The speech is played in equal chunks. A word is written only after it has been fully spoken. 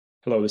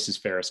Hello, this is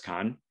Farris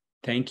Khan.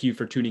 Thank you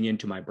for tuning in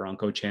to my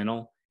Bronco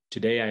channel.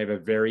 Today I have a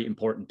very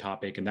important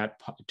topic, and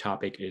that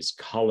topic is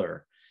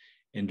color.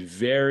 And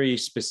very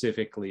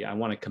specifically, I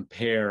want to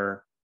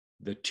compare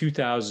the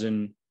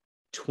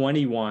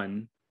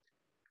 2021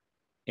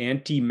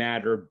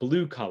 Antimatter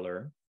blue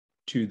color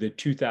to the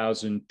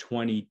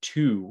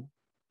 2022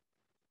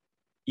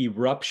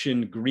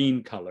 Eruption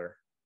green color.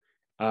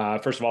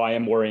 First of all, I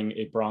am wearing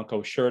a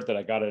Bronco shirt that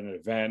I got at an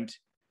event.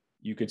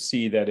 You could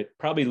see that it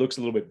probably looks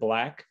a little bit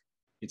black.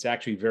 It's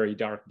actually very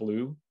dark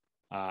blue.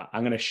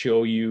 I'm going to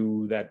show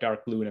you that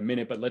dark blue in a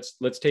minute, but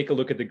let's take a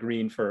look at the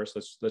green first.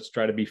 Let's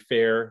try to be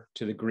fair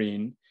to the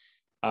green.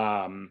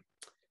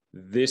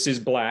 This is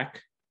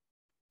black.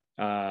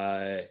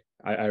 I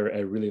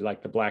really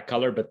like the black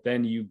color, but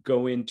then you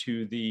go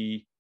into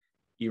the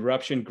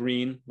Eruption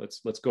green.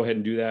 Let's go ahead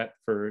and do that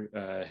for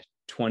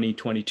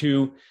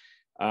 2022.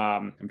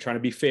 I'm trying to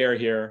be fair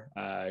here.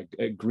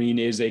 Green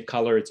is a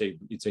color.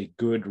 It's a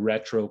good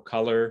retro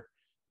color.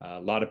 A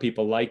lot of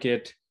people like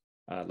it.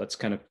 Let's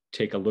kind of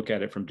take a look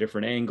at it from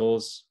different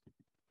angles.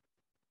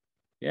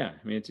 Yeah,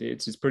 I mean,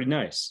 it's pretty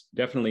nice.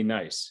 Definitely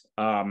nice.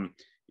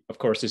 Of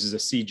course, this is a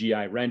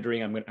CGI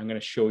rendering. I'm going to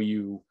show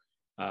you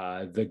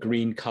the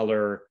green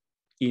color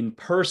in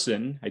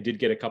person. I did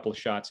get a couple of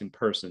shots in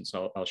person,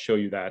 so I'll show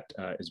you that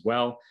as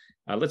well.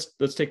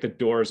 Let's take the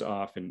doors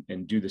off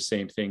and do the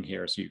same thing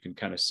here so you can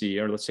kind of see,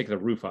 or let's take the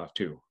roof off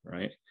too,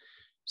 right?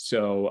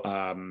 So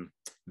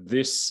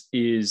this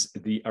is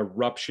the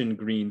Eruption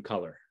green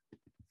color,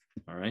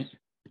 all right,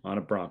 on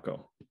a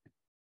Bronco.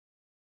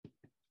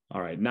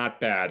 All right, not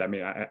bad. I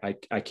mean,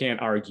 I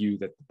can't argue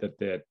that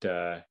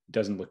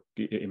doesn't look,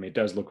 I mean, it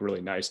does look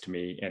really nice to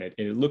me, and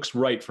it looks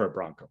right for a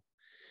Bronco.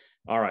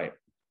 All right,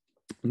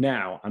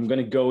 now I'm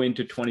going to go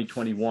into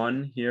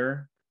 2021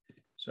 here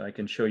so I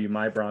can show you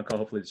my Bronco.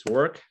 Hopefully this will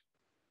work.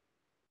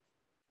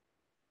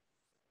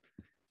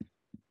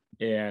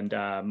 And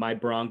my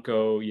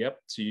Bronco, yep.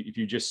 So if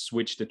you just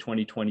switch the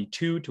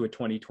 2022 to a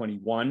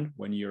 2021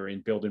 when you're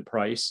in build and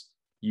price,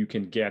 you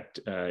can get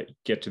to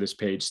this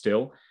page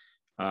still.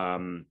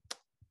 And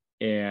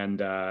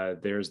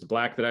there's the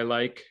black that I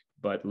like,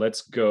 but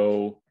let's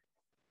go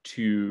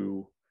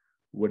to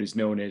what is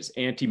known as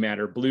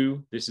Antimatter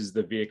blue. This is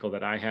the vehicle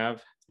that I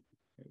have.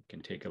 You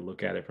can take a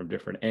look at it from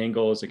different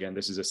angles. Again,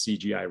 this is a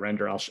CGI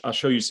render. I'll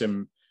show you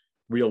some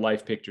real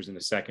life pictures in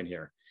a second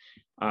here.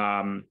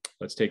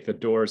 Let's take the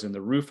doors and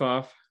the roof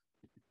off.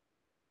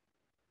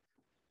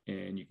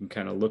 And you can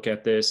kind of look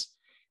at this.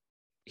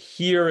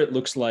 Here it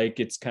looks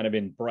like it's kind of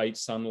in bright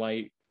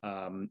sunlight.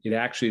 It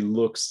actually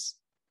looks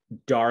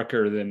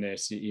darker than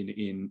this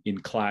in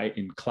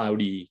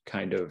cloudy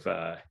kind of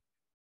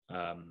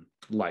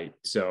light.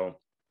 So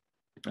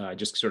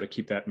just sort of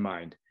keep that in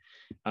mind.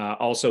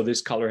 Also,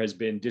 this color has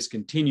been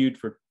discontinued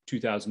for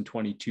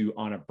 2022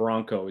 on a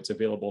Bronco. It's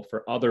available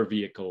for other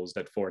vehicles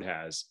that Ford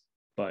has,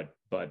 but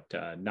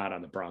not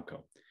on the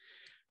Bronco.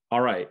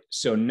 All right,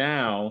 so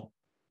now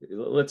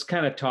let's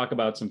kind of talk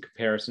about some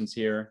comparisons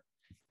here.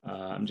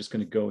 I'm just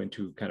going to go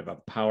into kind of a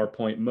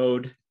PowerPoint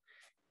mode.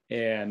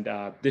 And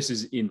this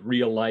is in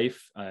real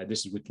life.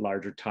 This is with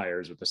larger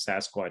tires with the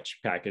Sasquatch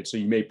package. So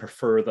you may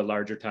prefer the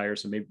larger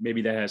tires. So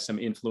maybe that has some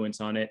influence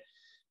on it.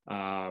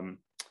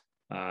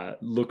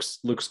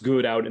 Looks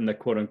good out in the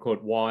quote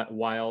unquote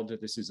wild.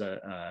 This is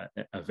a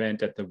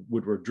event at the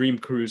Woodward Dream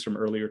Cruise from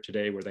earlier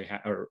today where they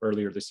had, or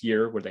earlier this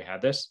year where they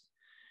had this.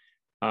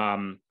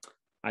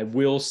 I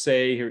will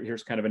say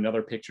here's kind of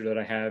another picture that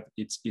I have.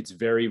 It's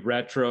very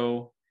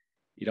retro.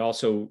 It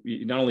also,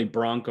 not only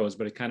Broncos,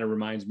 but it kind of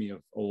reminds me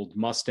of old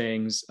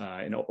Mustangs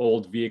and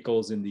old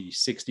vehicles in the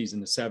 60s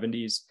and the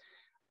 70s.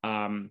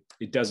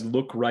 It does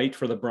look right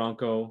for the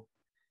Bronco.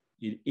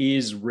 It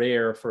is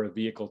rare for a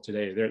vehicle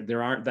today.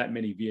 There aren't that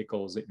many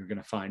vehicles that you're going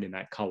to find in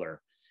that color.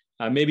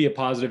 Maybe a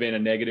positive and a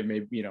negative,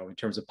 maybe, you know, in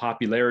terms of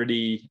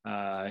popularity,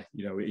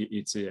 you know,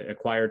 it's an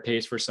acquired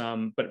taste for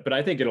some, but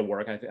I think it'll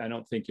work. I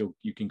don't think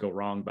you can go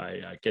wrong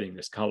by getting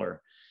this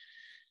color.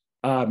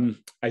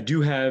 I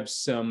do have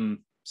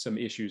some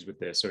issues with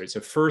this. All right. So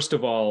first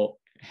of all,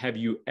 have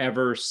you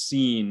ever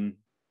seen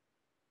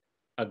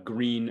a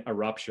green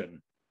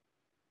eruption?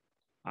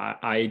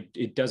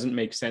 It doesn't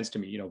make sense to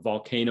me. You know,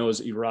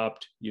 volcanoes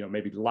erupt, you know,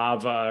 maybe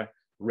lava,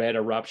 red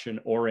eruption,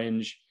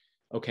 orange.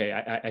 Okay,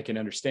 I can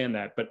understand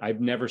that, but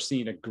I've never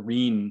seen a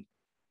green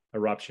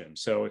eruption.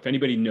 So if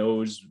anybody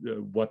knows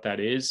what that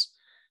is,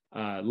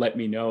 let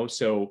me know.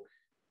 So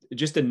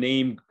just the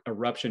name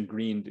eruption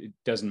green, it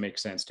doesn't make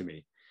sense to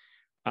me.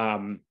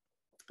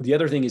 The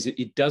other thing is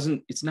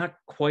it's not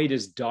quite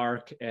as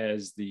dark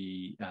as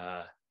the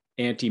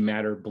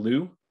Antimatter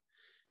blue.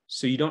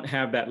 So you don't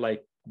have that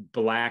like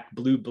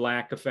blue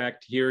black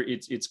effect here.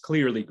 It's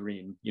clearly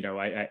green. You know,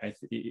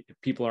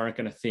 people aren't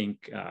going to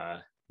think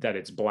that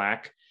it's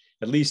black,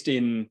 at least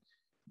in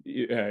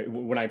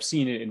when I've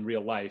seen it in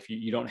real life.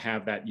 You don't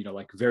have that, you know,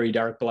 like very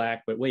dark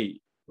black, but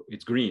wait,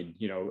 it's green.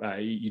 You know,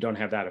 you don't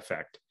have that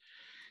effect.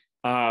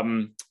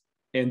 And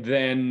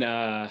then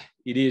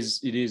it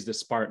is the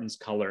Spartan's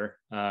color.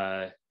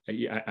 I'm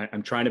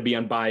trying to be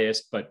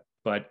unbiased, but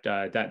but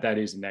that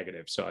is a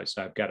negative. So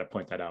I've got to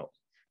point that out.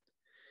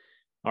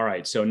 All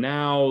right, so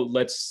now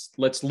let's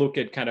look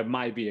at kind of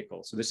my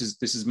vehicle. So this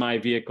is my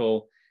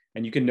vehicle,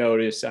 and you can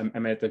notice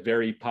I'm at the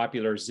very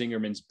popular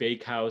Zingerman's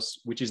Bakehouse,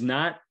 which is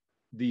not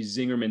the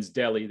Zingerman's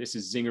Deli. This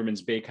is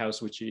Zingerman's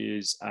Bakehouse, which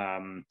is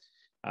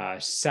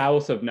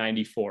south of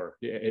 94.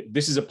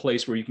 This is a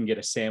place where you can get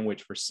a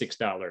sandwich for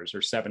 $6 or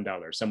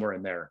 $7, somewhere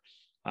in there.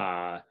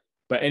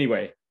 But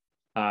anyway,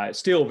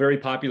 still very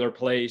popular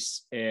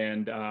place,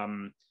 and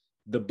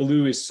the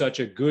blue is such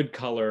a good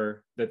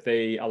color that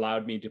they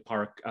allowed me to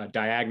park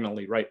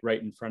diagonally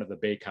right in front of the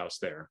bakehouse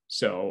there.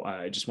 So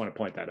I just want to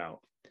point that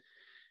out.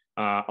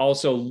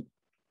 Also,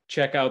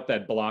 check out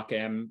that block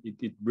M.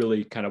 It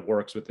really kind of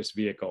works with this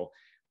vehicle.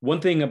 One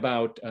thing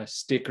about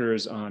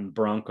stickers on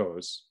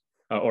Broncos,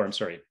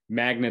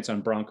 magnets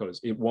on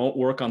Broncos, it won't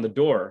work on the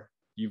door.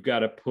 You've got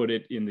to put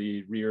it in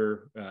the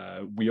rear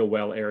wheel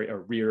well area,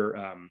 or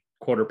rear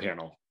quarter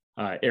panel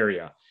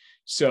area.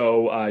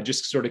 So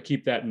just sort of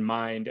keep that in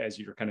mind as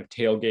you're kind of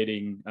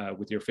tailgating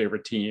with your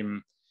favorite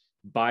team.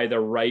 Buy the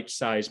right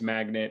size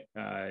magnet,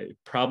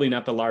 probably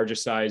not the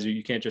largest size, or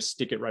you can't just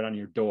stick it right on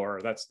your door.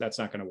 That's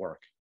not going to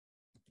work.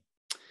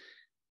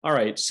 All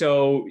right,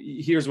 so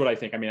here's what I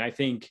think. I mean, I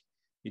think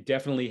it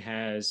definitely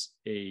has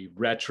a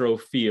retro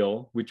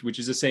feel, which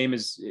is the same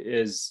as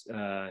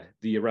the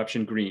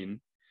Eruption Green.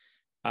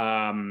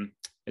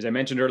 As I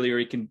mentioned earlier,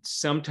 it can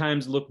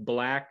sometimes look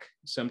black,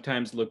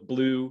 sometimes look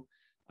blue.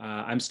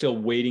 I'm still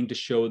waiting to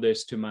show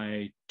this to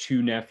my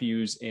 2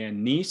 nephews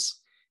and niece.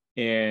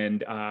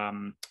 And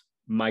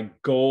my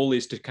goal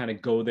is to kind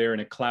of go there in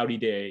a cloudy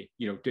day,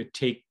 to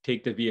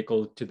take the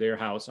vehicle to their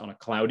house on a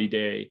cloudy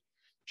day,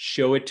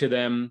 show it to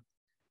them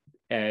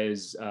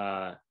as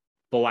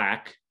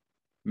black,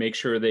 make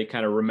sure they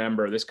kind of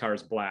remember this car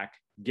is black,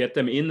 get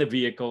them in the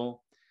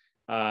vehicle,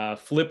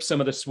 flip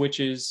some of the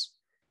switches,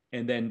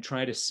 and then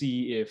try to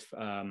see if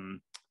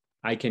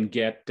I can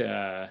get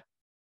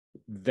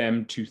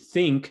them to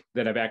think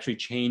that I've actually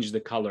changed the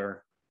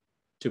color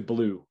to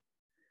blue.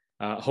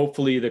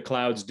 Hopefully the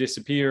clouds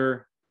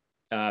disappear,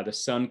 the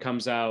sun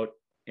comes out,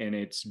 and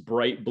it's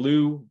bright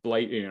blue,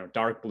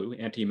 dark blue,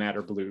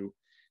 antimatter blue.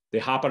 They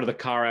hop out of the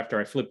car after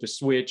I flip the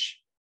switch,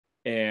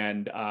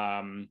 and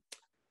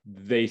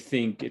they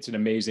think it's an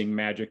amazing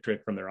magic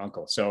trick from their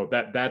uncle. So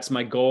that's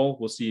my goal.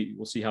 We'll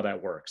see how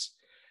that works.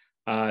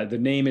 The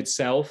name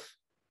itself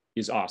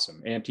is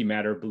awesome.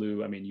 Antimatter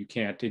blue. I mean, you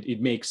can't, it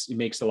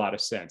makes a lot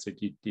of sense.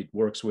 It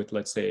works with,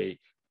 let's say,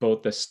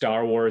 both the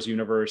Star Wars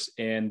universe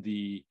and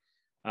the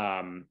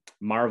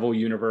Marvel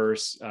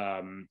universe,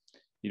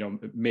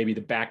 maybe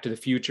the Back to the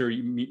Future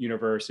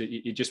universe.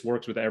 It just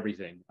works with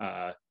everything.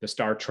 The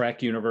Star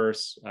Trek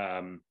universe,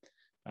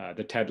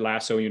 the Ted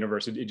Lasso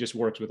universe, it just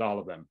works with all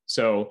of them.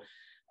 So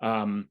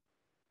the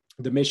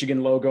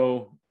Michigan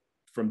logo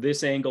from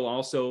this angle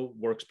also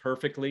works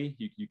perfectly.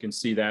 You can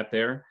see that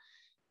there.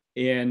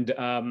 And,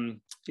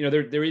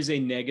 there is a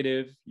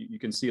negative. You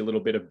can see a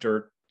little bit of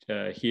dirt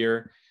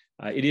here.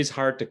 It is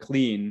hard to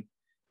clean,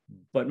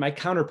 but my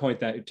counterpoint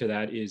to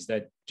that is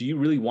that, do you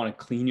really want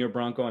to clean your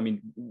Bronco? I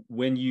mean,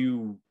 when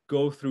you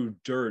go through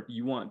dirt,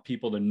 you want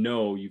people to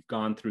know you've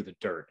gone through the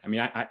dirt. I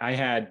mean, I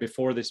had,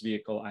 before this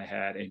vehicle, I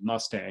had a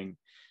Mustang,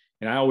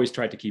 and I always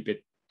tried to keep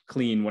it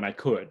clean when I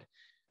could.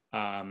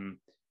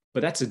 But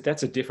that's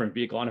a different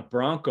vehicle. On a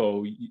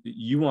Bronco,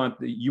 you want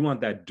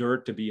that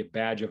dirt to be a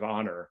badge of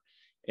honor,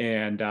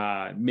 and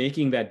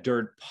making that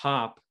dirt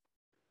pop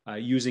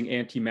using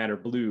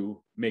antimatter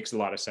blue makes a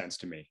lot of sense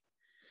to me.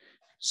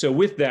 So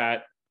with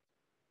that,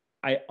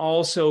 I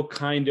also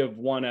kind of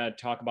want to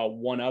talk about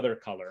one other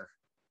color,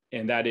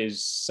 and that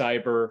is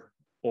cyber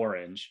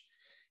orange.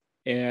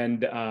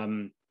 And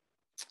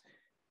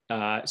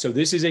so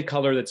this is a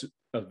color that's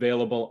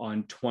available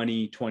on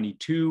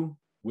 2022,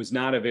 was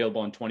not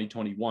available on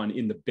 2021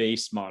 in the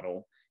base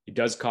model. It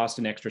does cost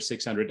an extra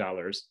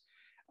 $600.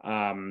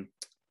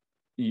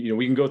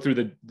 We can go through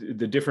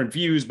the different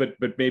views, but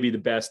maybe the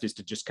best is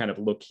to just kind of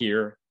look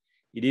here.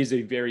 It is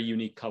a very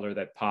unique color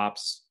that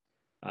pops.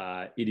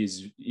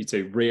 It's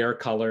a rare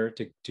color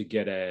to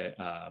get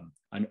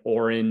an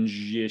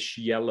orangish,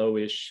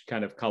 yellowish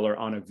kind of color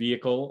on a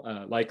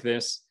vehicle like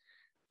this.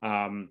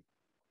 And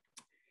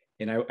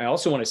I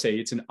also want to say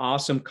it's an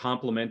awesome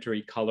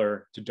complementary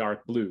color to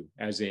dark blue,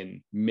 as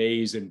in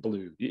maize and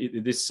blue.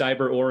 This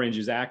cyber orange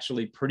is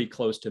actually pretty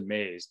close to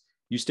maize.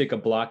 You stick a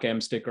Block M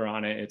sticker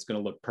on it, it's going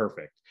to look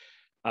perfect.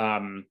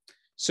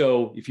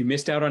 So if you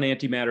missed out on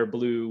antimatter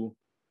blue,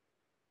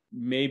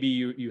 maybe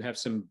you have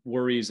some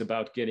worries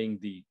about getting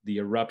the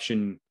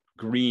Eruption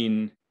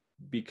Green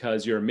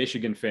because you're a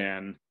Michigan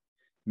fan.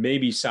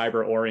 Maybe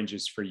cyber orange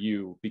is for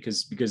you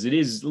because it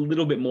is a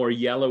little bit more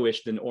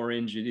yellowish than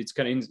orange. It's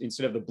kind of,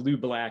 instead of the blue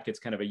black, it's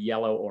kind of a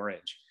yellow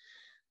orange.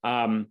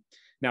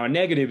 Now a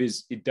negative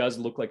is it does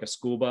look like a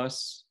school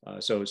bus.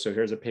 So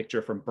here's a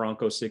picture from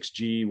Bronco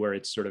 6G where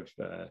it's sort of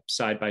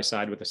side by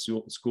side with a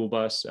school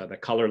bus. The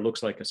color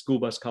looks like a school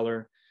bus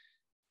color,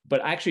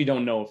 but I actually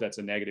don't know if that's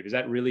a negative. Is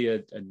that really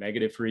a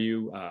negative for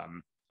you?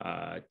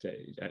 I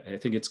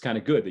think it's kind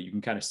of good that you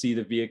can kind of see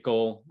the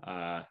vehicle.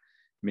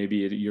 Maybe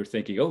you're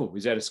thinking, oh,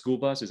 is that a school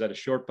bus? Is that a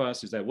short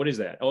bus? Is that, what is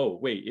that? Oh,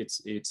 wait,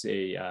 it's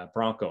a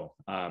Bronco.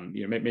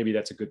 Maybe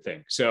that's a good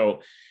thing.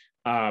 So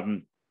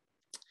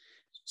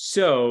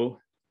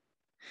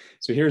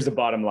here's the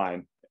bottom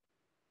line.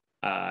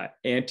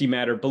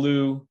 Antimatter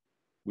blue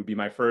would be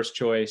my first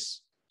choice.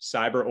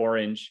 Cyber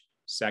orange,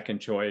 second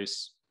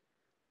choice.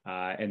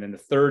 And then the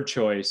third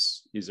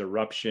choice is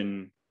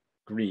eruption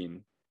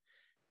green.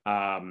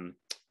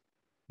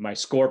 My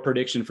score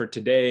prediction for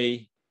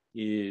today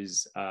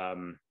is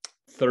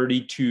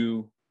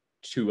 32-11.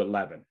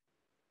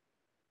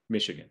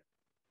 Michigan.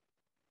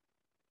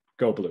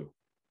 Go blue.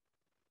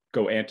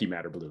 Go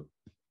antimatter blue.